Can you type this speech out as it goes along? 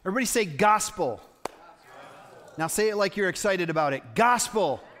Everybody say gospel. Now say it like you're excited about it.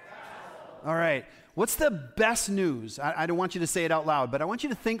 Gospel. All right. What's the best news? I don't want you to say it out loud, but I want you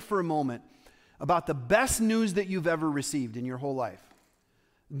to think for a moment about the best news that you've ever received in your whole life.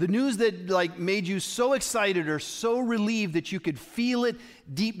 The news that made you so excited or so relieved that you could feel it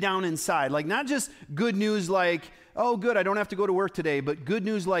deep down inside. Like not just good news like, oh good, I don't have to go to work today, but good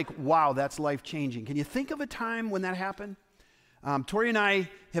news like, wow, that's life-changing. Can you think of a time when that happened? Tori and I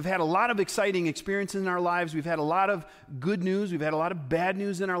have had a lot of exciting experiences in our lives. We've had a lot of good news. We've had a lot of bad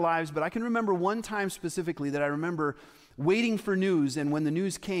news in our lives. But I can remember one time specifically that I remember waiting for news. And when the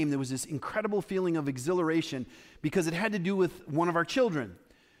news came, there was this incredible feeling of exhilaration because it had to do with one of our children.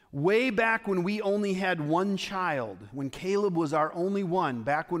 Way back when we only had one child, when Caleb was our only one,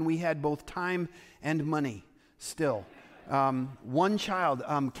 back when we had both time and money still. One child.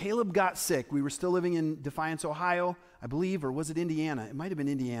 Caleb got sick. We were still living in Defiance, Ohio, I believe, or was it Indiana? It might have been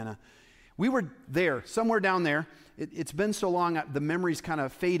Indiana. We were there, somewhere down there. It's been so long, the memory's kind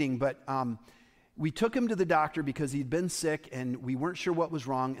of fading, but we took him to the doctor because he'd been sick and we weren't sure what was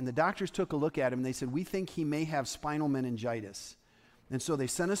wrong, and the doctors took a look at him and they said, we think he may have spinal meningitis. And so they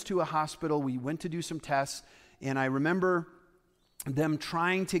sent us to a hospital. We went to do some tests, and I remember them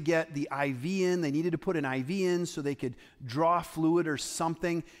trying to get the IV in. They needed to put an IV in so they could draw fluid or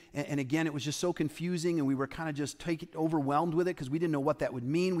something. And again, it was just so confusing, and we were kind of just overwhelmed with it because we didn't know what that would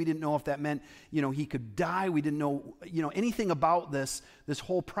mean. We didn't know if that meant, he could die. We didn't know, anything about this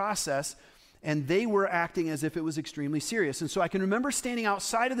whole process. And they were acting as if it was extremely serious. And so I can remember standing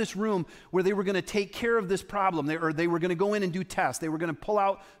outside of this room where they were going to take care of this problem. They were going to go in and do tests. They were going to pull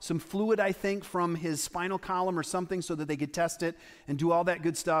out some fluid, I think, from his spinal column or something so that they could test it and do all that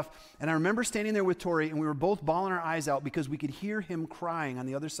good stuff. And I remember standing there with Tori, and we were both bawling our eyes out because we could hear him crying on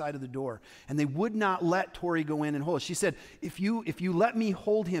the other side of the door. And they would not let Tori go in and hold it. She said, if you let me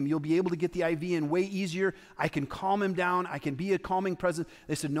hold him, you'll be able to get the IV in way easier. I can calm him down. I can be a calming presence.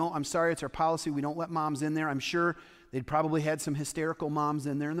 They said, no, I'm sorry, it's our policy. We don't let moms in there. I'm sure they'd probably had some hysterical moms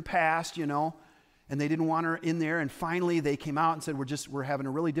in there in the past, and they didn't want her in there. And finally they came out and said, we're having a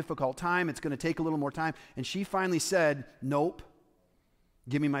really difficult time. It's going to take a little more time. And she finally said, nope,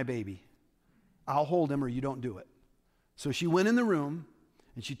 give me my baby. I'll hold him or you don't do it. So she went in the room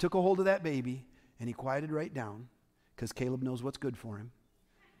and she took a hold of that baby, and he quieted right down because Caleb knows what's good for him.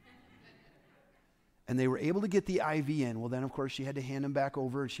 And they were able to get the IV in. Well, then, of course, she had to hand him back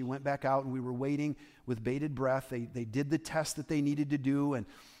over, and she went back out, and we were waiting with bated breath. They did the test that they needed to do, and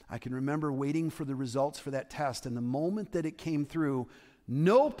I can remember waiting for the results for that test. And the moment that it came through,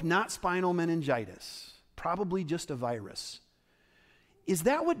 nope, not spinal meningitis, probably just a virus. Is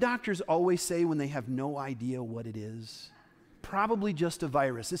that what doctors always say when they have no idea what it is? Probably just a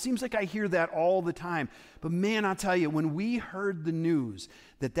virus. It seems like I hear that all the time. But man, I'll tell you, when we heard the news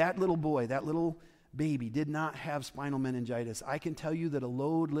that little boy, that little baby did not have spinal meningitis, I can tell you that a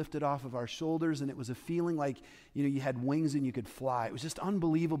load lifted off of our shoulders, and it was a feeling like, you had wings and you could fly. It was just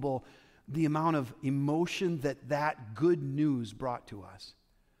unbelievable, the amount of emotion that good news brought to us.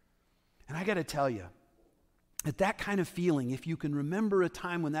 And I got to tell you, that kind of feeling, if you can remember a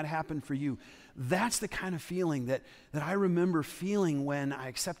time when that happened for you, that's the kind of feeling that I remember feeling when I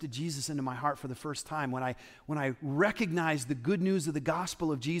accepted Jesus into my heart for the first time, when I recognized the good news of the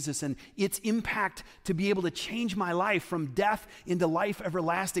gospel of Jesus and its impact to be able to change my life from death into life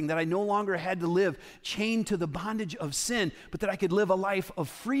everlasting, that I no longer had to live chained to the bondage of sin, but that I could live a life of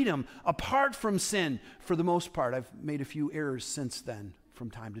freedom apart from sin for the most part. I've made a few errors since then from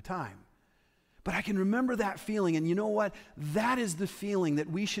time to time. But I can remember that feeling, and you know what? That is the feeling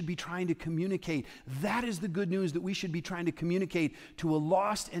that we should be trying to communicate. That is the good news that we should be trying to communicate to a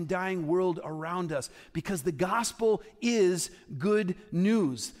lost and dying world around us, because the gospel is good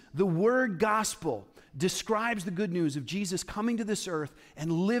news. The word gospel describes the good news of Jesus coming to this earth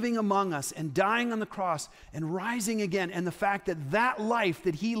and living among us and dying on the cross and rising again, and the fact that life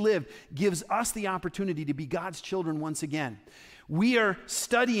that he lived gives us the opportunity to be God's children once again. We are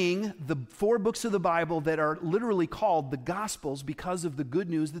studying the 4 books of the Bible that are literally called the Gospels because of the good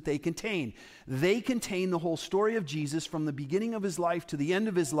news that they contain. They contain the whole story of Jesus from the beginning of his life to the end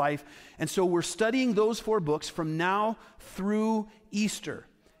of his life. And so we're studying those 4 books from now through Easter.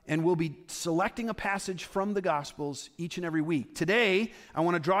 And we'll be selecting a passage from the Gospels each and every week. Today, I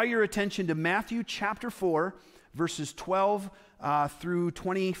want to draw your attention to Matthew chapter 4, verses 12 through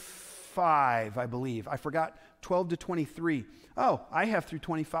 25, I believe. I forgot 12 to 23. Oh, I have through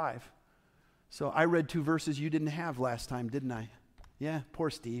 25. So I read 2 verses you didn't have last time, didn't I? Yeah, poor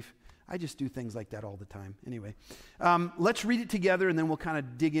Steve. I just do things like that all the time. Anyway, let's read it together and then we'll kind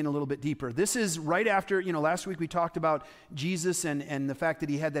of dig in a little bit deeper. This is right after, last week we talked about Jesus and the fact that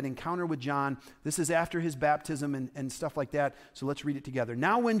he had that encounter with John. This is after his baptism and stuff like that. So let's read it together.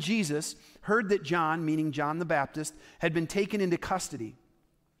 Now when Jesus heard that John, meaning John the Baptist, had been taken into custody,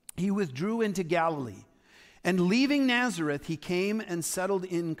 he withdrew into Galilee. And leaving Nazareth, he came and settled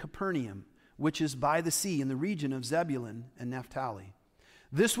in Capernaum, which is by the sea in the region of Zebulun and Naphtali.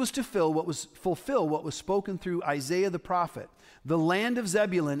 This was to fulfill what was spoken through Isaiah the prophet. The land of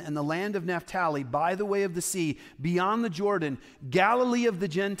Zebulun and the land of Naphtali by the way of the sea, beyond the Jordan, Galilee of the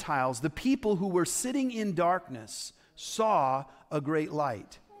Gentiles, the people who were sitting in darkness saw a great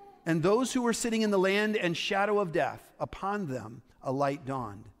light. And those who were sitting in the land and shadow of death, upon them a light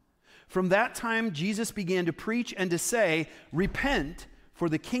dawned. From that time Jesus began to preach and to say, "Repent, for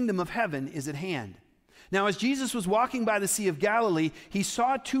the kingdom of heaven is at hand." Now, as Jesus was walking by the Sea of Galilee, he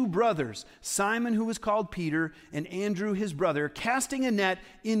saw two brothers, Simon, who was called Peter, and Andrew, his brother, casting a net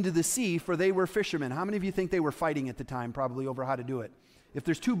into the sea, for they were fishermen. How many of you think they were fighting at the time, probably over how to do it? If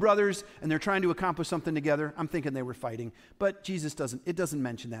there's two brothers and they're trying to accomplish something together, I'm thinking they were fighting. But Jesus doesn't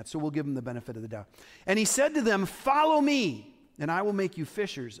mention that, so we'll give them the benefit of the doubt. And he said to them, "Follow me, and I will make you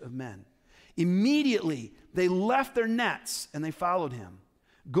fishers of men." Immediately, they left their nets and they followed him.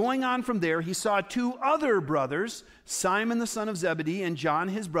 Going on from there, he saw two other brothers, Simon the son of Zebedee and John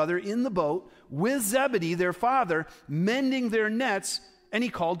his brother, in the boat with Zebedee their father, mending their nets, and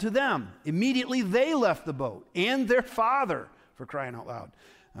he called to them. Immediately they left the boat and their father, for crying out loud.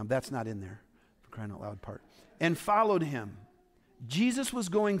 That's not in there, for crying out loud part, and followed him. Jesus was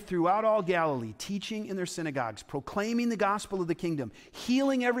going throughout all Galilee, teaching in their synagogues, proclaiming the gospel of the kingdom,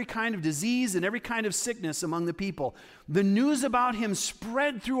 healing every kind of disease and every kind of sickness among the people. The news about him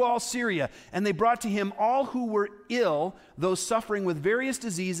spread through all Syria, and they brought to him all who were ill, those suffering with various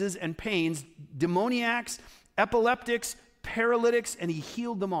diseases and pains, demoniacs, epileptics, paralytics, and he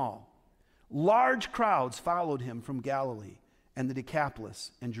healed them all. Large crowds followed him from Galilee and the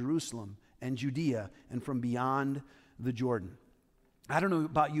Decapolis and Jerusalem and Judea and from beyond the Jordan. I don't know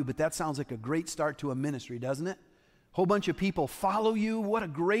about you, but that sounds like a great start to a ministry, doesn't it? Whole bunch of people follow you. What a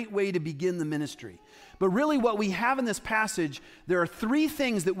great way to begin the ministry. But really what we have in this passage, there are three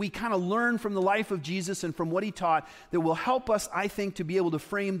things that we kind of learn from the life of Jesus and from what he taught that will help us, I think, to be able to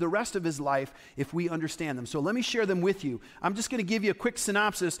frame the rest of his life if we understand them. So let me share them with you. I'm just going to give you a quick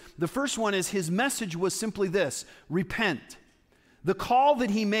synopsis. The first one is his message was simply this: repent. The call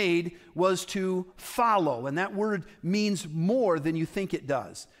that he made was to follow, and that word means more than you think it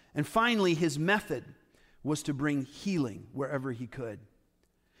does. And finally, his method was to bring healing wherever he could.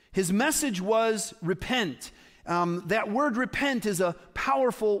 His message was repent. That word repent is a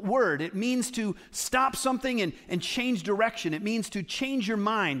powerful word. It means to stop something and change direction. It means to change your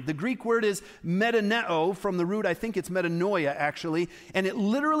mind. The Greek word is metaneo, from the root, I think it's metanoia actually, and it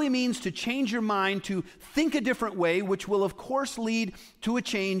literally means to change your mind, to think a different way, which will of course lead to a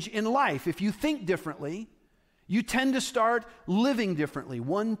change in life. If you think differently, you tend to start living differently.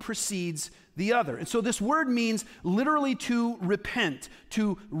 One precedes the other. And so this word means literally to repent,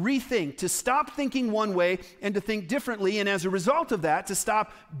 to rethink, to stop thinking one way and to think differently. And as a result of that, to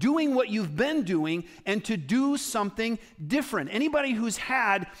stop doing what you've been doing and to do something different. Anybody who's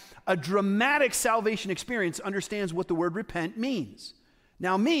had a dramatic salvation experience understands what the word repent means.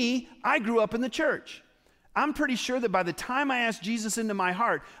 Now me, I grew up in the church. I'm pretty sure that by the time I asked Jesus into my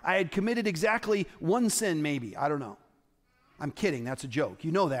heart, I had committed exactly one sin, maybe. I don't know. I'm kidding. That's a joke.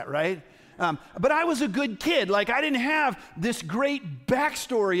 You know that, right? But I was a good kid. Like, I didn't have this great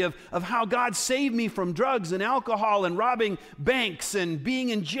backstory of how God saved me from drugs and alcohol and robbing banks and being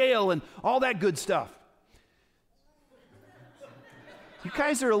in jail and all that good stuff. You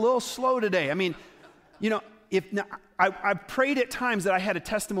guys are a little slow today. I mean, you know, I prayed at times that I had a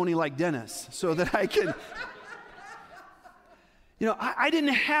testimony like Dennis so that I could, you know, I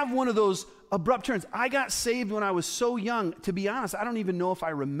didn't have one of those abrupt turns. I got saved when I was so young. To be honest, I don't even know if I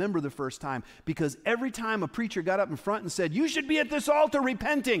remember the first time, because every time a preacher got up in front and said, "You should be at this altar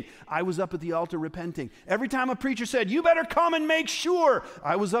repenting," I was up at the altar repenting. Every time a preacher said, "You better come and make sure,"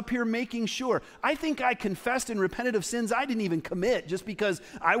 I was up here making sure. I think I confessed and repented of sins I didn't even commit just because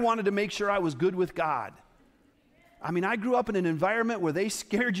I wanted to make sure I was good with God. I mean, I grew up in an environment where they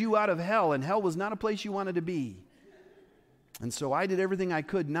scared you out of hell, and hell was not a place you wanted to be. And so I did everything I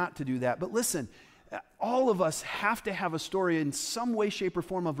could not to do that. But listen, all of us have to have a story in some way, shape, or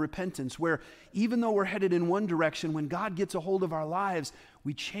form of repentance where even though we're headed in one direction, when God gets a hold of our lives,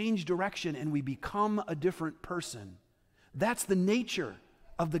 we change direction and we become a different person. That's the nature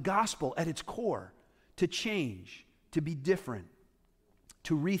of the gospel at its core, to change, to be different.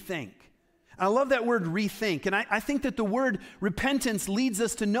 to rethink. I love that word rethink, and I think that the word repentance leads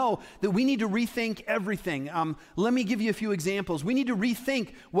us to know that we need to rethink everything. Let me give you a few examples. We need to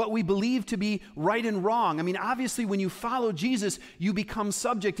rethink what we believe to be right and wrong. I mean, obviously, when you follow Jesus, you become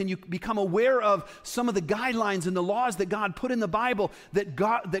subject and you become aware of some of the guidelines and the laws that God put in the Bible that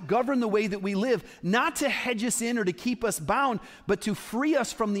govern the way that we live, not to hedge us in or to keep us bound, but to free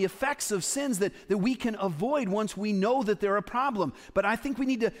us from the effects of sins that we can avoid once we know that they're a problem. But I think we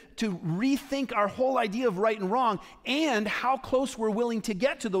need to rethink our whole idea of right and wrong and how close we're willing to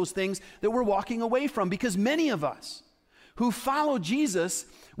get to those things that we're walking away from. Because many of us who follow Jesus,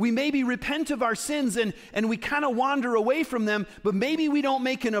 we maybe repent of our sins and we kind of wander away from them, but maybe we don't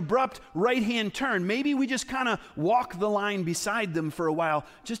make an abrupt right-hand turn. Maybe we just kind of walk the line beside them for a while,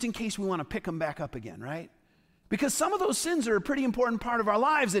 just in case we want to pick them back up again, right? Because some of those sins are a pretty important part of our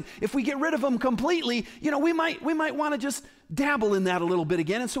lives, and if we get rid of them completely, we might want to just dabble in that a little bit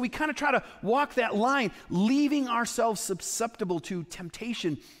again. And so we kind of try to walk that line, leaving ourselves susceptible to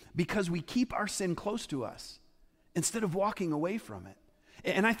temptation because we keep our sin close to us instead of walking away from it.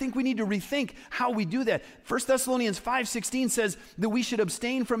 And I think we need to rethink how we do that. 1 Thessalonians 5:16 says that we should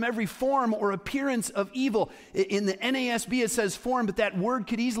abstain from every form or appearance of evil. In the NASB it says form, but that word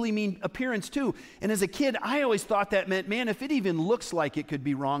could easily mean appearance too. And as a kid, I always thought that meant, man, if it even looks like it could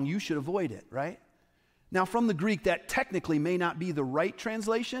be wrong, you should avoid it, right? Now, from the Greek, that technically may not be the right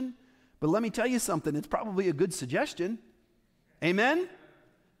translation, but let me tell you something, it's probably a good suggestion. Amen?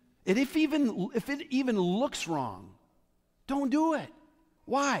 And if it even looks wrong, don't do it.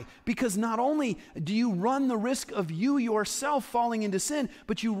 Why? Because not only do you run the risk of you yourself falling into sin,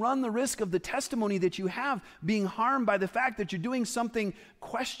 but you run the risk of the testimony that you have being harmed by the fact that you're doing something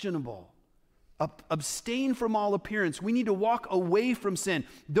questionable. Abstain from all appearance. We need to walk away from sin.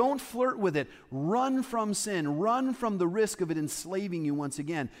 Don't flirt with it. Run from sin. Run from the risk of it enslaving you once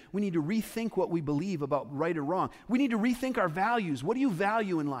again. We need to rethink what we believe about right or wrong. We need to rethink our values. What do you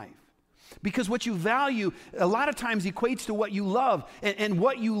value in life? Because what you value a lot of times equates to what you love, and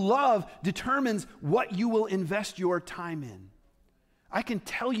what you love determines what you will invest your time in. I can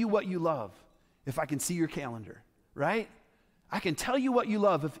tell you what you love if I can see your calendar, right? I can tell you what you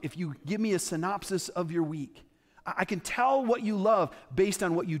love if you give me a synopsis of your week. I can tell what you love based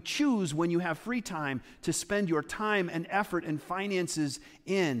on what you choose when you have free time to spend your time and effort and finances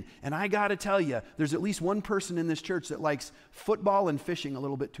in. And I got to tell you, there's at least one person in this church that likes football and fishing a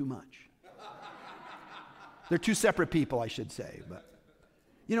little bit too much. They're two separate people, I should say. But,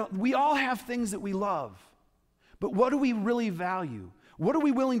 we all have things that we love. But what do we really value? What are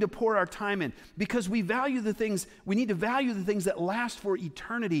we willing to pour our time in? Because we need to value the things that last for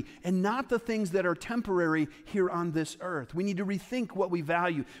eternity and not the things that are temporary here on this earth. We need to rethink what we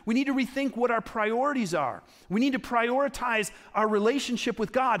value. We need to rethink what our priorities are. We need to prioritize our relationship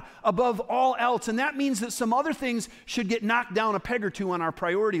with God above all else. And that means that some other things should get knocked down a peg or two on our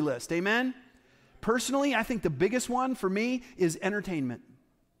priority list. Amen? Personally, I think the biggest one for me is entertainment.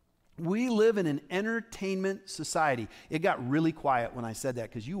 We live in an entertainment society. It got really quiet when I said that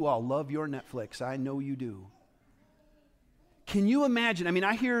because you all love your Netflix. I know you do. Can you imagine? I mean,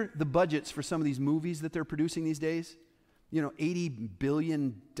 I hear the budgets for some of these movies that they're producing these days. $80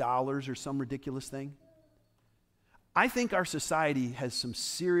 billion or some ridiculous thing. I think our society has some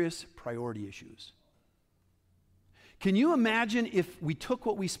serious priority issues. Can you imagine if we took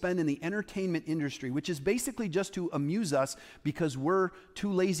what we spend in the entertainment industry, which is basically just to amuse us because we're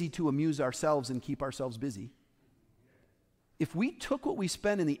too lazy to amuse ourselves and keep ourselves busy? If we took what we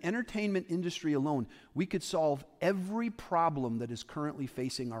spend in the entertainment industry alone, we could solve every problem that is currently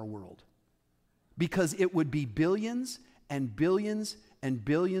facing our world. Because it would be billions and billions and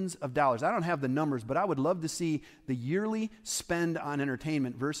billions of dollars. I don't have the numbers, but I would love to see the yearly spend on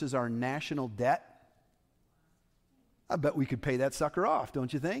entertainment versus our national debt. I bet we could pay that sucker off,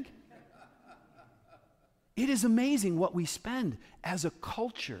 don't you think? It is amazing what we spend as a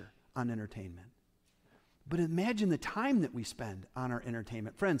culture on entertainment. But imagine the time that we spend on our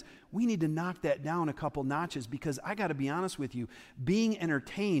entertainment. Friends, we need to knock that down a couple notches because I got to be honest with you, being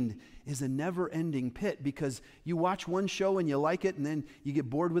entertained is a never-ending pit because you watch one show and you like it and then you get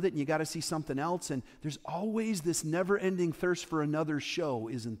bored with it and you got to see something else, and there's always this never-ending thirst for another show,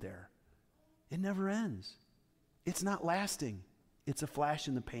 isn't there? It never ends. It's not lasting. It's a flash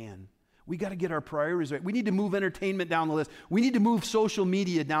in the pan. We got to get our priorities right. We need to move entertainment down the list. We need to move social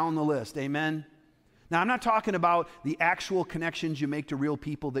media down the list. Amen? Now, I'm not talking about the actual connections you make to real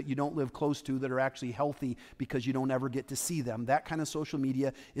people that you don't live close to that are actually healthy because you don't ever get to see them. That kind of social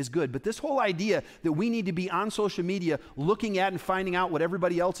media is good. But this whole idea that we need to be on social media looking at and finding out what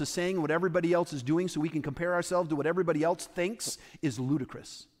everybody else is saying, what everybody else is doing so we can compare ourselves to what everybody else thinks is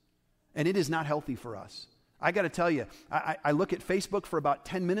ludicrous. And it is not healthy for us. I got to tell you, I look at Facebook for about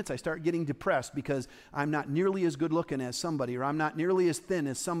 10 minutes. I start getting depressed because I'm not nearly as good looking as somebody, or I'm not nearly as thin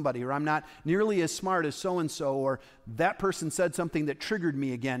as somebody, or I'm not nearly as smart as so-and-so, or that person said something that triggered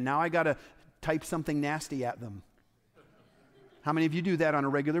me again. Now I got to type something nasty at them. How many of you do that on a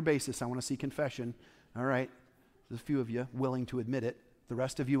regular basis? I want to see confession. All right. There's a few of you willing to admit it. The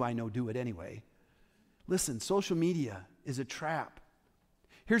rest of you I know do it anyway. Listen, social media is a trap.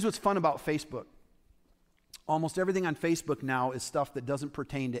 Here's what's fun about Facebook. Almost everything on Facebook now is stuff that doesn't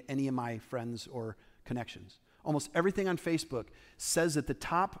pertain to any of my friends or connections. Almost everything on Facebook says at the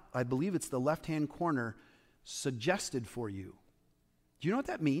top, I believe it's the left-hand corner, suggested for you. Do you know what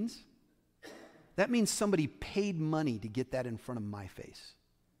that means? That means somebody paid money to get that in front of my face.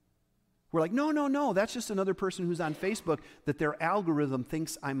 We're like, no, that's just another person who's on Facebook that their algorithm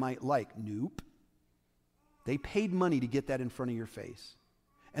thinks I might like. Nope. They paid money to get that in front of your face.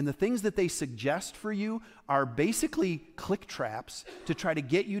 And the things that they suggest for you are basically click traps to try to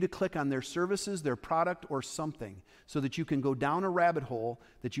get you to click on their services, their product, or something so that you can go down a rabbit hole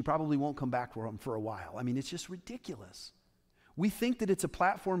that you probably won't come back from for a while. I mean, it's just ridiculous. We think that it's a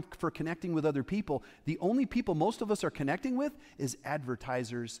platform for connecting with other people. The only people most of us are connecting with is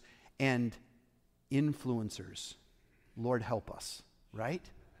advertisers and influencers. Lord help us, right?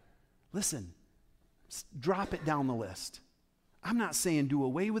 Listen, drop it down the list. I'm not saying do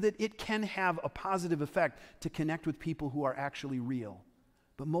away with it. It can have a positive effect to connect with people who are actually real.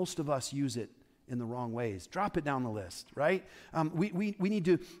 But most of us use it in the wrong ways. Drop it down the list, right? We need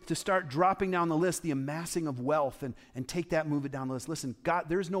to start dropping down the list the amassing of wealth and take that, move it down the list. Listen, God,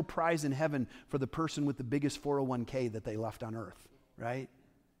 there's no prize in heaven for the person with the biggest 401k that they left on earth, right?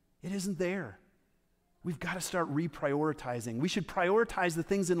 It isn't there. We've got to start reprioritizing. We should prioritize the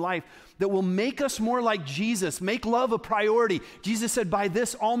things in life that will make us more like Jesus, make love a priority. Jesus said, by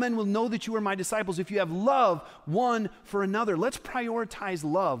this, all men will know that you are my disciples if you have love one for another. Let's prioritize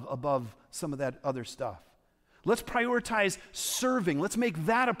love above some of that other stuff. Let's prioritize serving. Let's make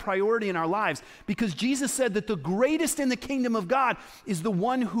that a priority in our lives because Jesus said that the greatest in the kingdom of God is the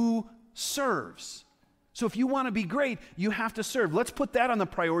one who serves. So if you want to be great, you have to serve. Let's put that on the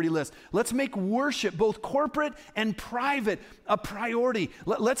priority list. Let's make worship, both corporate and private, a priority.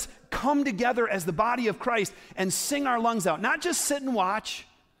 Let's come together as the body of Christ and sing our lungs out. Not just sit and watch,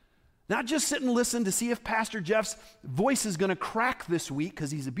 not just sit and listen to see if Pastor Jeff's voice is going to crack this week because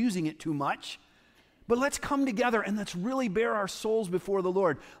he's abusing it too much. But let's come together and let's really bear our souls before the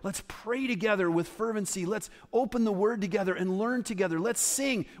Lord. Let's pray together with fervency. Let's open the Word together and learn together. Let's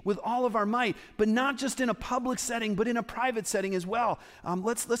sing with all of our might, but not just in a public setting, but in a private setting as well.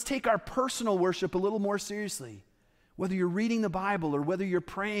 Let's take our personal worship a little more seriously. Whether you're reading the Bible or whether you're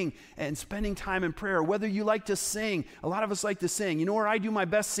praying and spending time in prayer, or whether you like to sing. A lot of us like to sing. You know where I do my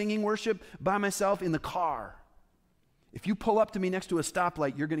best singing worship? By myself in the car. If you pull up to me next to a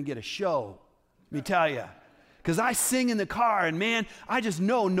stoplight, you're going to get a show. Let me tell you, because I sing in the car, and man, I just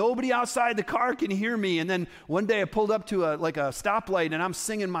know nobody outside the car can hear me. And then one day I pulled up to a stoplight, and I'm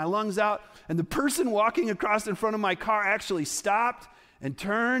singing my lungs out, and the person walking across in front of my car actually stopped and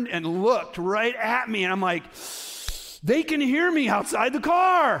turned and looked right at me, and I'm like, they can hear me outside the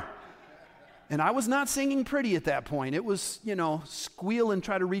car. And I was not singing pretty at that point. It was, squeal and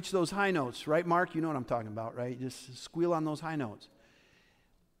try to reach those high notes, right, Mark? You know what I'm talking about, right? Just squeal on those high notes.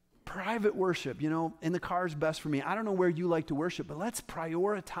 Private worship, in the car is best for me. I don't know where you like to worship, but let's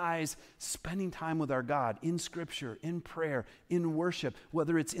prioritize spending time with our God in Scripture, in prayer, in worship,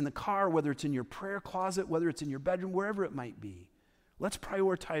 whether it's in the car, whether it's in your prayer closet, whether it's in your bedroom, wherever it might be. Let's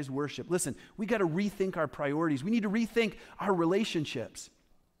prioritize worship. Listen, we got to rethink our priorities. We need to rethink our relationships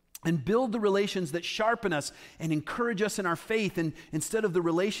and build the relations that sharpen us and encourage us in our faith, and instead of the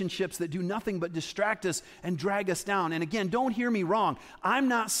relationships that do nothing but distract us and drag us down. And again, don't hear me wrong. I'm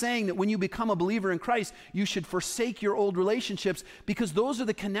not saying that when you become a believer in Christ, you should forsake your old relationships, because those are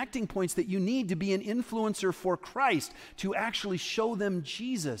the connecting points that you need to be an influencer for Christ, to actually show them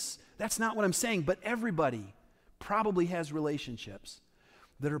Jesus. That's not what I'm saying, but everybody probably has relationships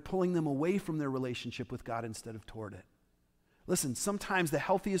that are pulling them away from their relationship with God instead of toward it. Listen, sometimes the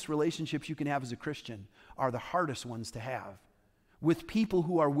healthiest relationships you can have as a Christian are the hardest ones to have, with people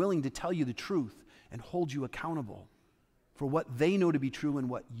who are willing to tell you the truth and hold you accountable for what they know to be true and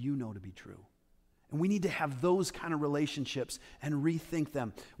what you know to be true. And we need to have those kind of relationships and rethink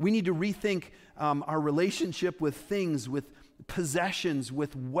them. We need to rethink our relationship with things, with possessions,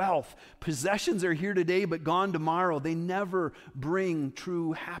 with wealth. Possessions are here today but gone tomorrow. They never bring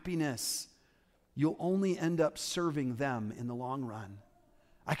true happiness. You'll only end up serving them in the long run.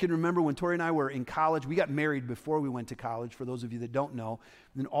 I can remember when Tori and I were in college. We got married before we went to college, for those of you that don't know.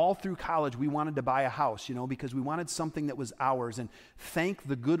 And all through college, we wanted to buy a house, because we wanted something that was ours. And thank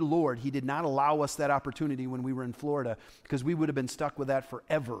the good Lord, he did not allow us that opportunity when we were in Florida, because we would have been stuck with that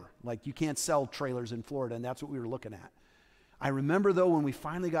forever. Like, you can't sell trailers in Florida, and that's what we were looking at. I remember, though, when we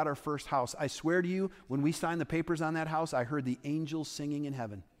finally got our first house, I swear to you, when we signed the papers on that house, I heard the angels singing in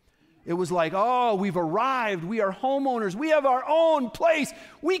heaven. It was like, oh, we've arrived. We are homeowners. We have our own place.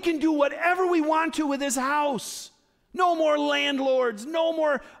 We can do whatever we want to with this house. No more landlords. No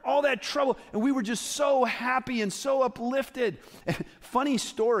more all that trouble. And we were just so happy and so uplifted. Funny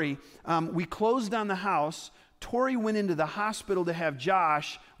story, we closed on the house. Tori went into the hospital to have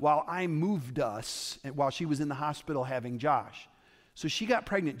Josh while I moved us, while she was in the hospital having Josh. So she got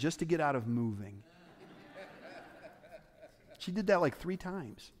pregnant just to get out of moving. She did that like 3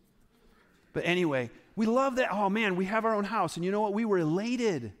 times. But anyway, we love that. Oh, man, we have our own house. And you know what? We were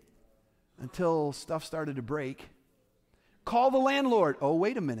elated until stuff started to break. Call the landlord. Oh,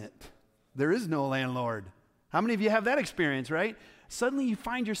 wait a minute. There is no landlord. How many of you have that experience, right? Suddenly you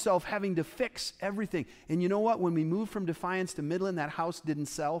find yourself having to fix everything. And you know what? When we moved from Defiance to Midland, that house didn't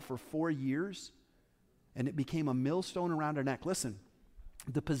sell for 4 years. And it became a millstone around our neck. Listen,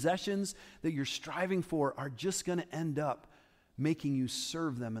 the possessions that you're striving for are just going to end up making you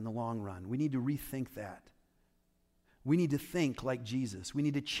serve them in the long run. We need to rethink that. We need to think like Jesus. We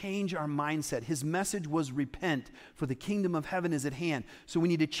need to change our mindset. His message was repent, for the kingdom of heaven is at hand. So we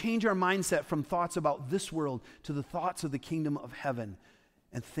need to change our mindset from thoughts about this world to the thoughts of the kingdom of heaven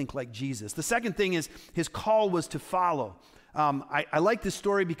and think like Jesus. The second thing is his call was to follow. I like this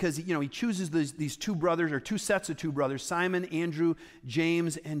story because he chooses these 2 brothers, or 2 sets of 2 brothers, Simon, Andrew,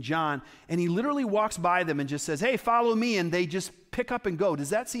 James, and John, and he literally walks by them and just says, hey, follow me, and they just pick up and go. Does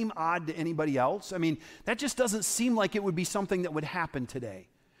that seem odd to anybody else? I mean, that just doesn't seem like it would be something that would happen today,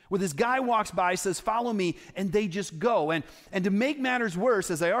 where this guy walks by, says, follow me, and they just go. And to make matters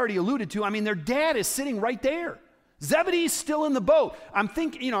worse, as I already alluded to, I mean, their dad is sitting right there. Zebedee's still in the boat. I'm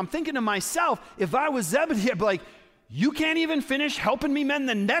thinking to myself, if I was Zebedee, I'd be like, you can't even finish helping me mend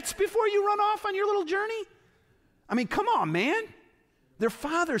the nets before you run off on your little journey? I mean, come on, man. Their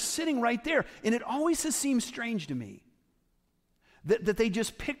father's sitting right there. And it always has seemed strange to me that they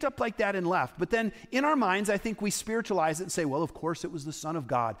just picked up like that and left. But then in our minds, I think we spiritualize it and say, well, of course it was the Son of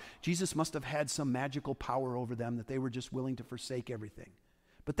God. Jesus must have had some magical power over them that they were just willing to forsake everything.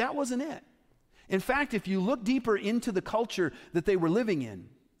 But that wasn't it. In fact, if you look deeper into the culture that they were living in,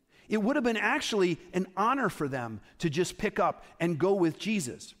 it would have been actually an honor for them to just pick up and go with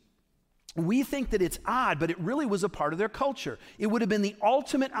Jesus. We think that it's odd, but it really was a part of their culture. It would have been the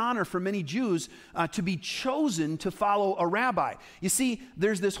ultimate honor for many Jews to be chosen to follow a rabbi. You see,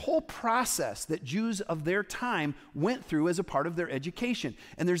 there's this whole process that Jews of their time went through as a part of their education.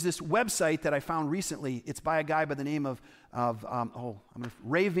 And there's this website that I found recently. It's by a guy by the name of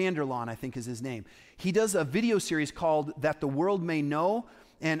Ray Vanderlaan, I think is his name. He does a video series called That the World May Know.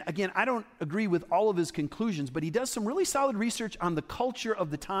 And again, I don't agree with all of his conclusions, but he does some really solid research on the culture of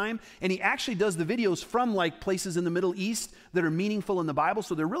the time, and he actually does the videos from like places in the Middle East that are meaningful in the Bible,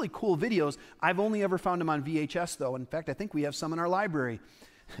 so they're really cool videos. I've only ever found them on VHS, though. In fact, I think we have some in our library.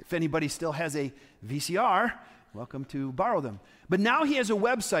 If anybody still has a VCR, welcome to borrow them. But now he has a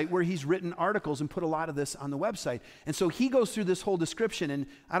website where he's written articles and put a lot of this on the website. And so he goes through this whole description, and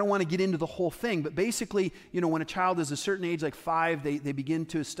I don't want to get into the whole thing, but basically, when a child is a certain age, like 5, they begin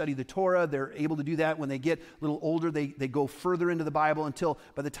to study the Torah. They're able to do that. When they get a little older, they go further into the Bible until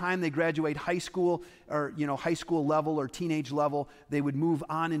by the time they graduate high school or, high school level or teenage level, they would move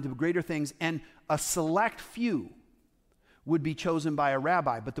on into greater things. And a select few would be chosen by a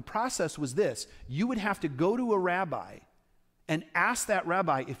rabbi. But the process was this. You would have to go to a rabbi and ask that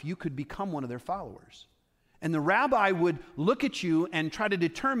rabbi if you could become one of their followers. And the rabbi would look at you and try to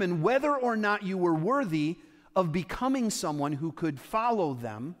determine whether or not you were worthy of becoming someone who could follow.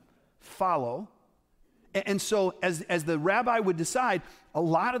 And so as the rabbi would decide, a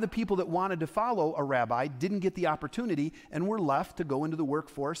lot of the people that wanted to follow a rabbi didn't get the opportunity and were left to go into the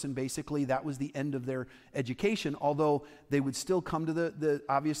workforce, and basically that was the end of their education, although they would still come to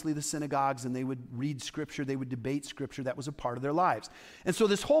obviously the synagogues, and they would read Scripture, they would debate Scripture. That was a part of their lives. And so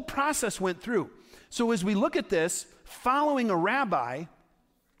this whole process went through. So as we look at this, following a rabbi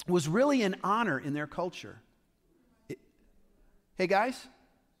was really an honor in their culture. Hey guys?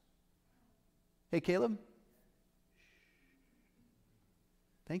 Hey, Caleb?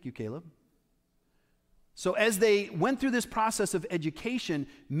 Thank you, Caleb. So as they went through this process of education,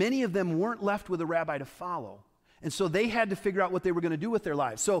 many of them weren't left with a rabbi to follow. And so they had to figure out what they were going to do with their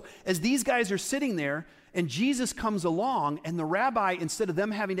lives. So as these guys are sitting there and Jesus comes along and the rabbi, instead of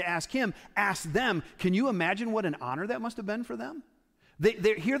them having to ask him, asked them, can you imagine what an honor that must have been for them?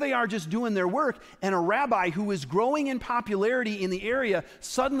 Here they are just doing their work, and a rabbi who is growing in popularity in the area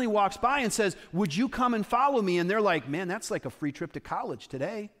suddenly walks by and says, would you come and follow me? And they're like, man, that's like a free trip to college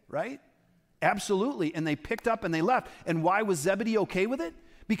today, right? Absolutely. And they picked up and they left. And why was Zebedee okay with it?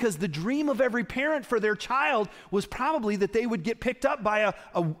 Because the dream of every parent for their child was probably that they would get picked up by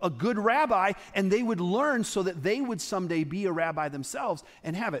a good rabbi and they would learn so that they would someday be a rabbi themselves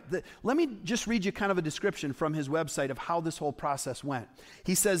and have it. Let me just read you kind of a description from his website of how this whole process went.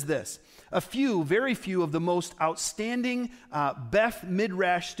 He says this: very few of the most outstanding Beth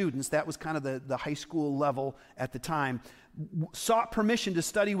Midrash students, that was kind of the high school level at the time, sought permission to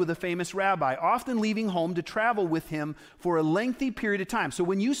study with a famous rabbi, often leaving home to travel with him for a lengthy period of time. So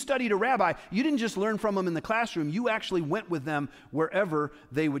when you studied a rabbi, you didn't just learn from them in the classroom, you actually went with them wherever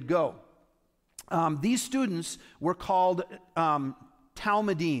they would go. These students were called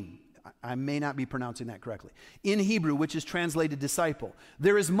Talmidim. I may not be pronouncing that correctly. In Hebrew, which is translated disciple.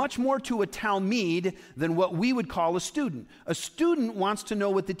 There is much more to a Talmid than what we would call a student. A student wants to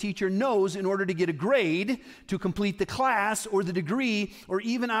know what the teacher knows in order to get a grade, to complete the class or the degree, or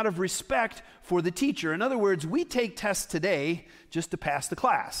even out of respect for the teacher. In other words, we take tests today just to pass the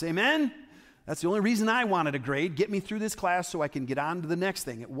class. Amen? That's the only reason I wanted a grade. Get me through this class so I can get on to the next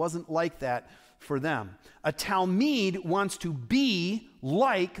thing. It wasn't like that for them. A Talmid wants to be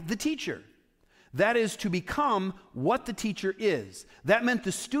like the teacher. That is, to become what the teacher is. That meant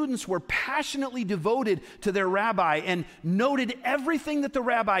the students were passionately devoted to their rabbi and noted everything that the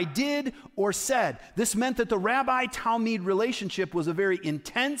rabbi did or said. This meant that the rabbi-Talmid relationship was a very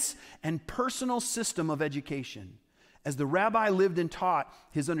intense and personal system of education. As the rabbi lived and taught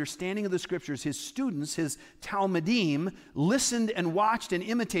his understanding of the scriptures, his students, his Talmidim, listened and watched and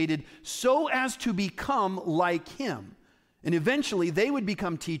imitated so as to become like him. And eventually they would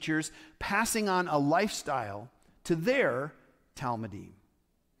become teachers, passing on a lifestyle to their Talmidim.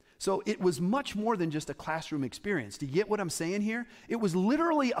 So it was much more than just a classroom experience. Do you get what I'm saying here? It was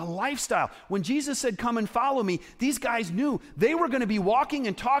literally a lifestyle. When Jesus said, come and follow me, these guys knew they were going to be walking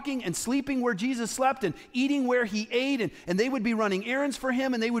and talking and sleeping where Jesus slept and eating where he ate, and they would be running errands for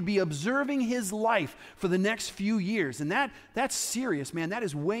him, and they would be observing his life for the next few years. And that's serious, man. That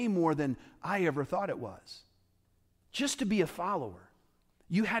is way more than I ever thought it was. Just to be a follower,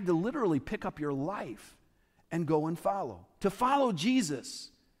 you had to literally pick up your life and go and follow. To follow Jesus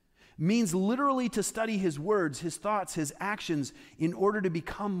means literally to study his words, his thoughts, his actions in order to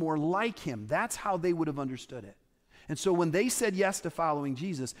become more like him. That's how they would have understood it. And so when they said yes to following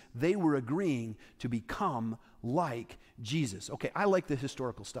Jesus, they were agreeing to become like Jesus. Okay, I like the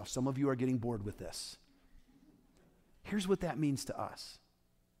historical stuff. Some of you are getting bored with this. Here's what that means to us.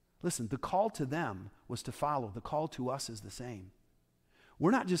 Listen, the call to them was to follow. The call to us is the same. We're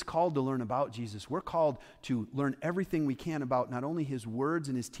not just called to learn about Jesus. We're called to learn everything we can about not only his words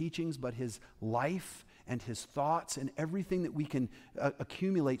and his teachings, but his life and his thoughts and everything that we can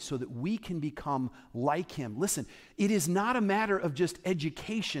accumulate so that we can become like him. Listen, it is not a matter of just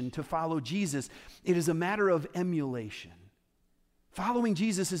education to follow Jesus. It is a matter of emulation. Following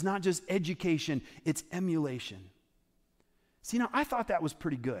Jesus is not just education, it's emulation. See, now, I thought that was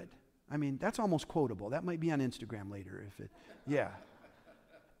pretty good. I mean, that's almost quotable. That might be on Instagram later yeah.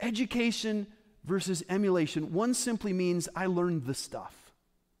 Education versus emulation. One simply means I learned the stuff.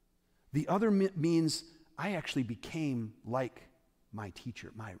 The other means I actually became like my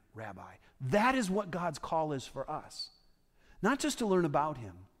teacher, my rabbi. That is what God's call is for us. Not just to learn about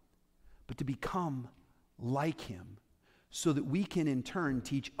him, but to become like him so that we can in turn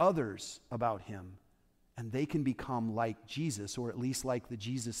teach others about him and they can become like Jesus, or at least like the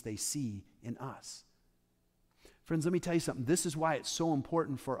Jesus they see in us. Friends, let me tell you something. This is why it's so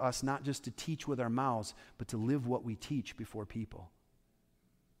important for us not just to teach with our mouths, but to live what we teach before people.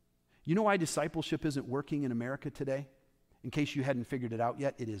 You know why discipleship isn't working in America today? In case you hadn't figured it out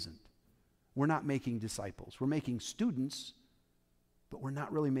yet, it isn't. We're not making disciples. We're making students, but we're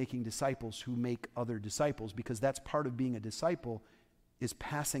not really making disciples who make other disciples, because that's part of being a disciple, is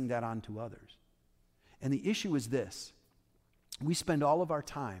passing that on to others. And the issue is this: we spend all of our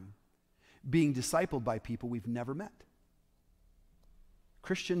time being discipled by people we've never met.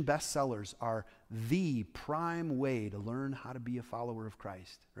 Christian bestsellers are the prime way to learn how to be a follower of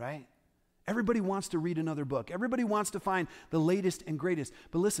Christ, right? Everybody wants to read another book. Everybody wants to find the latest and greatest.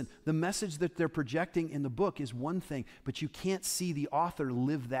 But listen, the message that they're projecting in the book is one thing, but you can't see the author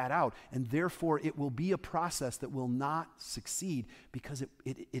live that out. And therefore, it will be a process that will not succeed because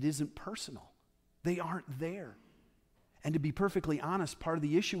it isn't personal. They aren't there. And to be perfectly honest, part of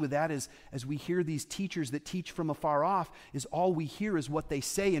the issue with that is, as we hear these teachers that teach from afar off, is all we hear is what they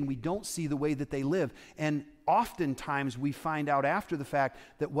say, and we don't see the way that they live. And oftentimes we find out after the fact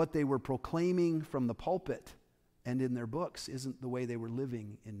that what they were proclaiming from the pulpit and in their books isn't the way they were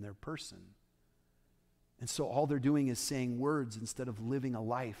living in their person. And so all they're doing is saying words instead of living a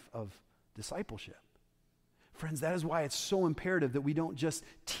life of discipleship. Friends, that is why it's so imperative that we don't just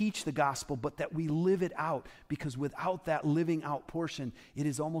teach the gospel, but that we live it out, because without that living out portion, it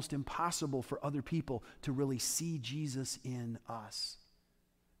is almost impossible for other people to really see Jesus in us.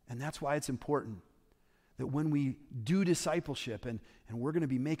 And that's why it's important that when we do discipleship, and we're going to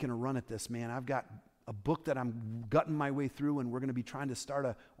be making a run at this, man. I've got a book that I'm gutting my way through, and we're going to be trying to start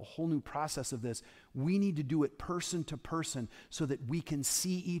a whole new process of this. We need to do it person to person so that we can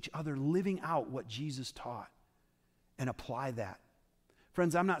see each other living out what Jesus taught and apply that.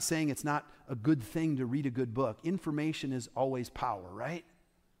 Friends, I'm not saying it's not a good thing to read a good book. Information is always power, right?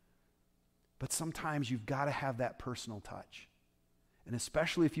 But sometimes you've got to have that personal touch. And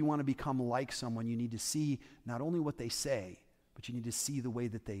especially if you want to become like someone, you need to see not only what they say, but you need to see the way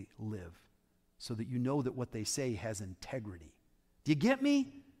that they live so that you know that what they say has integrity. Do you get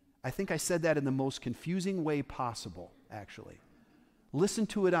me? I think I said that in the most confusing way possible, actually. Listen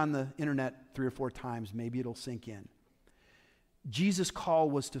to it on the internet 3 or 4 times. Maybe it'll sink in. Jesus' call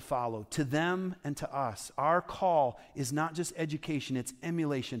was to follow, to them and to us. Our call is not just education, it's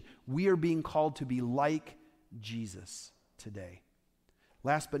emulation. We are being called to be like Jesus today.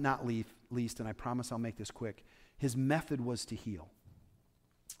 Last but not least, and I promise I'll make this quick, his method was to heal.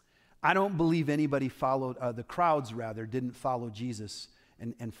 I don't believe anybody followed, the crowds rather, didn't follow Jesus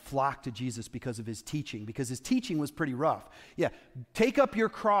and flock to Jesus because of his teaching, because his teaching was pretty rough. Yeah, take up your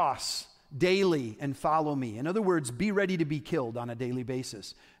cross daily and follow me. In other words, be ready to be killed on a daily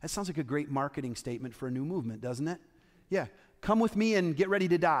basis. That sounds like a great marketing statement for a new movement, doesn't it? Yeah, come with me and get ready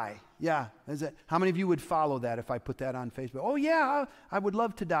to die. Yeah, how many of you would follow that if I put that on Facebook? Oh yeah, I would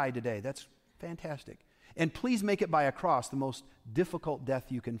love to die today. That's fantastic. And please make it by a cross, the most difficult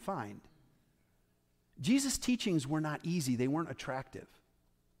death you can find. Jesus' teachings were not easy. They weren't attractive.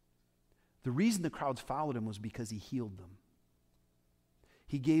 The reason the crowds followed him was because he healed them.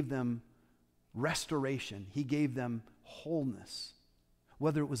 He gave them restoration. He gave them wholeness.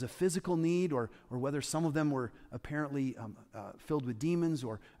 Whether it was a physical need or whether some of them were apparently filled with demons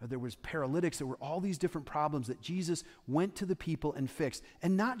or there was paralytics, there were all these different problems that Jesus went to the people and fixed.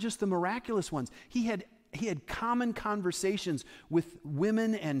 And not just the miraculous ones. He had common conversations with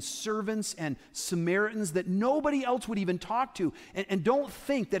women and servants and Samaritans that nobody else would even talk to. And don't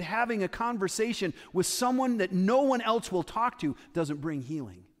think that having a conversation with someone that no one else will talk to doesn't bring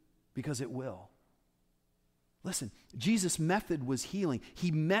healing, because it will. Listen, Jesus' method was healing.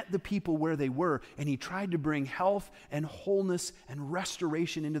 He met the people where they were, and he tried to bring health and wholeness and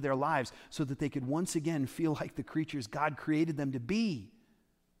restoration into their lives so that they could once again feel like the creatures God created them to be.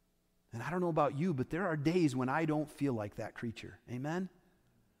 And I don't know about you, but there are days when I don't feel like that creature. Amen?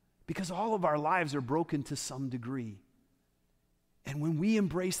 Because all of our lives are broken to some degree. And when we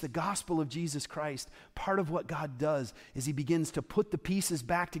embrace the gospel of Jesus Christ, part of what God does is he begins to put the pieces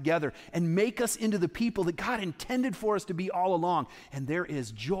back together and make us into the people that God intended for us to be all along. And there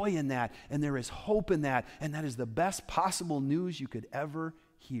is joy in that, and there is hope in that, and that is the best possible news you could ever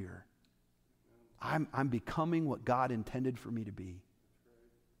hear. I'm becoming what God intended for me to be.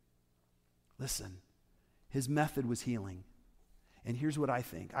 Listen, his method was healing. And here's what I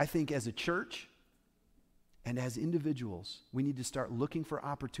think. I think as a church and as individuals, we need to start looking for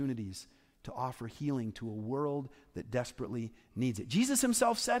opportunities to offer healing to a world that desperately needs it. Jesus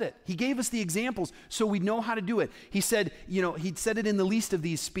himself said it. He gave us the examples so we know how to do it. He said, he said it in the least of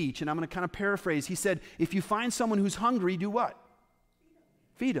these speech, and I'm going to kind of paraphrase. He said, if you find someone who's hungry, do what?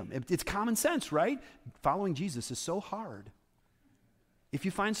 Feed them. It's common sense, right? Following Jesus is so hard. If you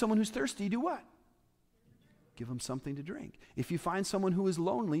find someone who's thirsty, do what? Give them something to drink. If you find someone who is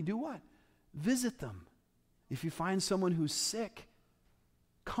lonely, do what? Visit them. If you find someone who's sick,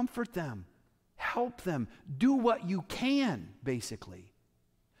 comfort them, help them, do what you can, basically.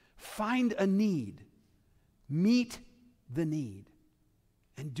 Find a need, meet the need,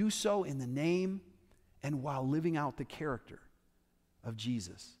 and do so in the name and while living out the character of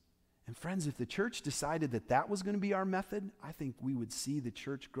Jesus. And friends, if the church decided that that was going to be our method, I think we would see the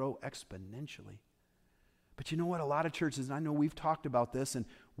church grow exponentially. But you know what? A lot of churches, and I know we've talked about this, and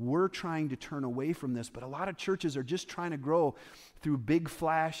we're trying to turn away from this, but a lot of churches are just trying to grow through big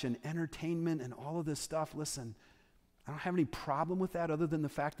flash and entertainment and all of this stuff. Listen, I don't have any problem with that other than the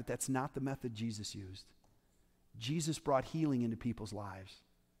fact that that's not the method Jesus used. Jesus brought healing into people's lives.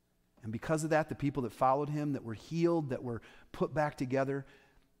 And because of that, the people that followed him, that were healed, that were put back together,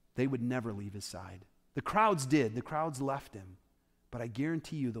 they would never leave his side. The crowds did. The crowds left him. But I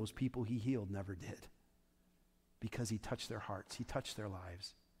guarantee you those people he healed never did. Because he touched their hearts. He touched their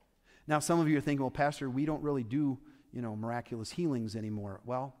lives. Now, some of you are thinking, well, Pastor, we don't really do, miraculous healings anymore.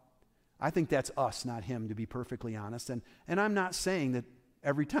 Well, I think that's us, not him, to be perfectly honest. And I'm not saying that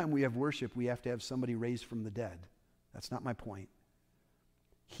every time we have worship, we have to have somebody raised from the dead. That's not my point.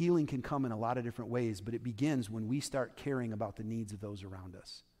 Healing can come in a lot of different ways, but it begins when we start caring about the needs of those around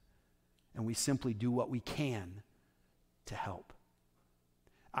us. And we simply do what we can to help.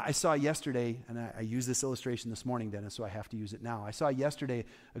 I saw yesterday, and I used this illustration this morning, Dennis, so I have to use it now. I saw yesterday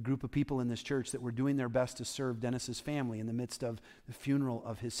a group of people in this church that were doing their best to serve Dennis's family in the midst of the funeral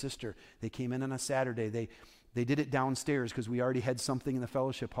of his sister. They came in on a Saturday. They did it downstairs because we already had something in the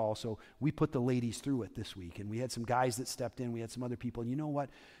fellowship hall, so we put the ladies through it this week. And we had some guys that stepped in. We had some other people. And you know what?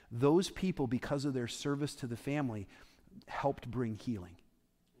 Those people, because of their service to the family, helped bring healing.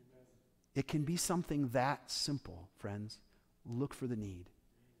 Amen. It can be something that simple, friends. Look for the need.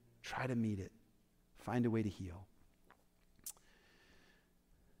 Try to meet it. Find a way to heal.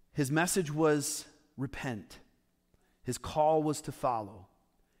 His message was repent. His call was to follow.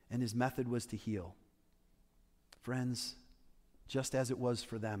 And his method was to heal. Friends, just as it was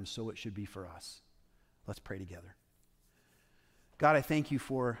for them, so it should be for us. Let's pray together. God, I thank you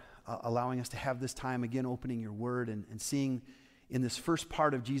for allowing us to have this time again, opening your word and seeing in this first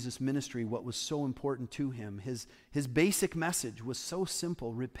part of Jesus' ministry what was so important to him. His basic message was so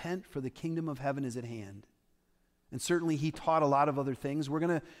simple: repent, for the kingdom of heaven is at hand. And certainly he taught a lot of other things. We're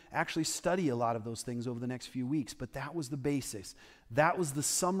going to actually study a lot of those things over the next few weeks, but that was the basics. That was the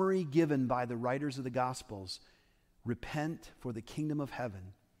summary given by the writers of the Gospels. Repent, for the kingdom of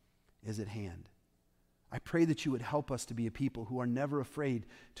heaven is at hand. I pray that you would help us to be a people who are never afraid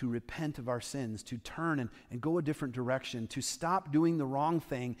to repent of our sins, to turn and go a different direction, to stop doing the wrong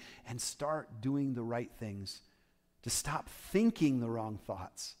thing and start doing the right things, to stop thinking the wrong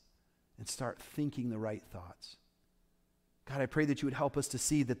thoughts and start thinking the right thoughts. God, I pray that you would help us to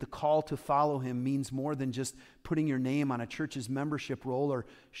see that the call to follow him means more than just putting your name on a church's membership roll or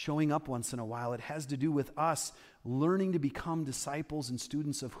showing up once in a while. It has to do with us learning to become disciples and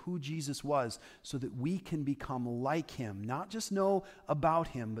students of who Jesus was so that we can become like him, not just know about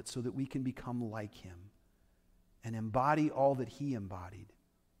him, but so that we can become like him and embody all that he embodied.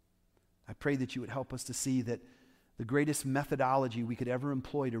 I pray that you would help us to see that the greatest methodology we could ever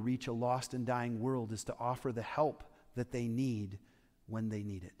employ to reach a lost and dying world is to offer the help that they need when they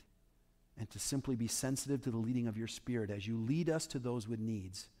need it, and to simply be sensitive to the leading of your Spirit as you lead us to those with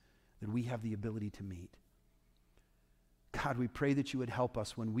needs that we have the ability to meet. God, we pray that you would help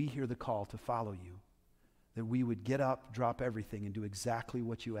us when we hear the call to follow you, that we would get up, drop everything, and do exactly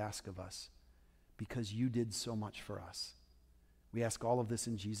what you ask of us, because you did so much for us. We ask all of this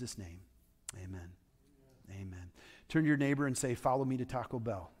in Jesus' name. Amen. Amen. Turn to your neighbor and say, "Follow me to Taco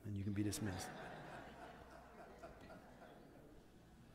Bell," and you can be dismissed.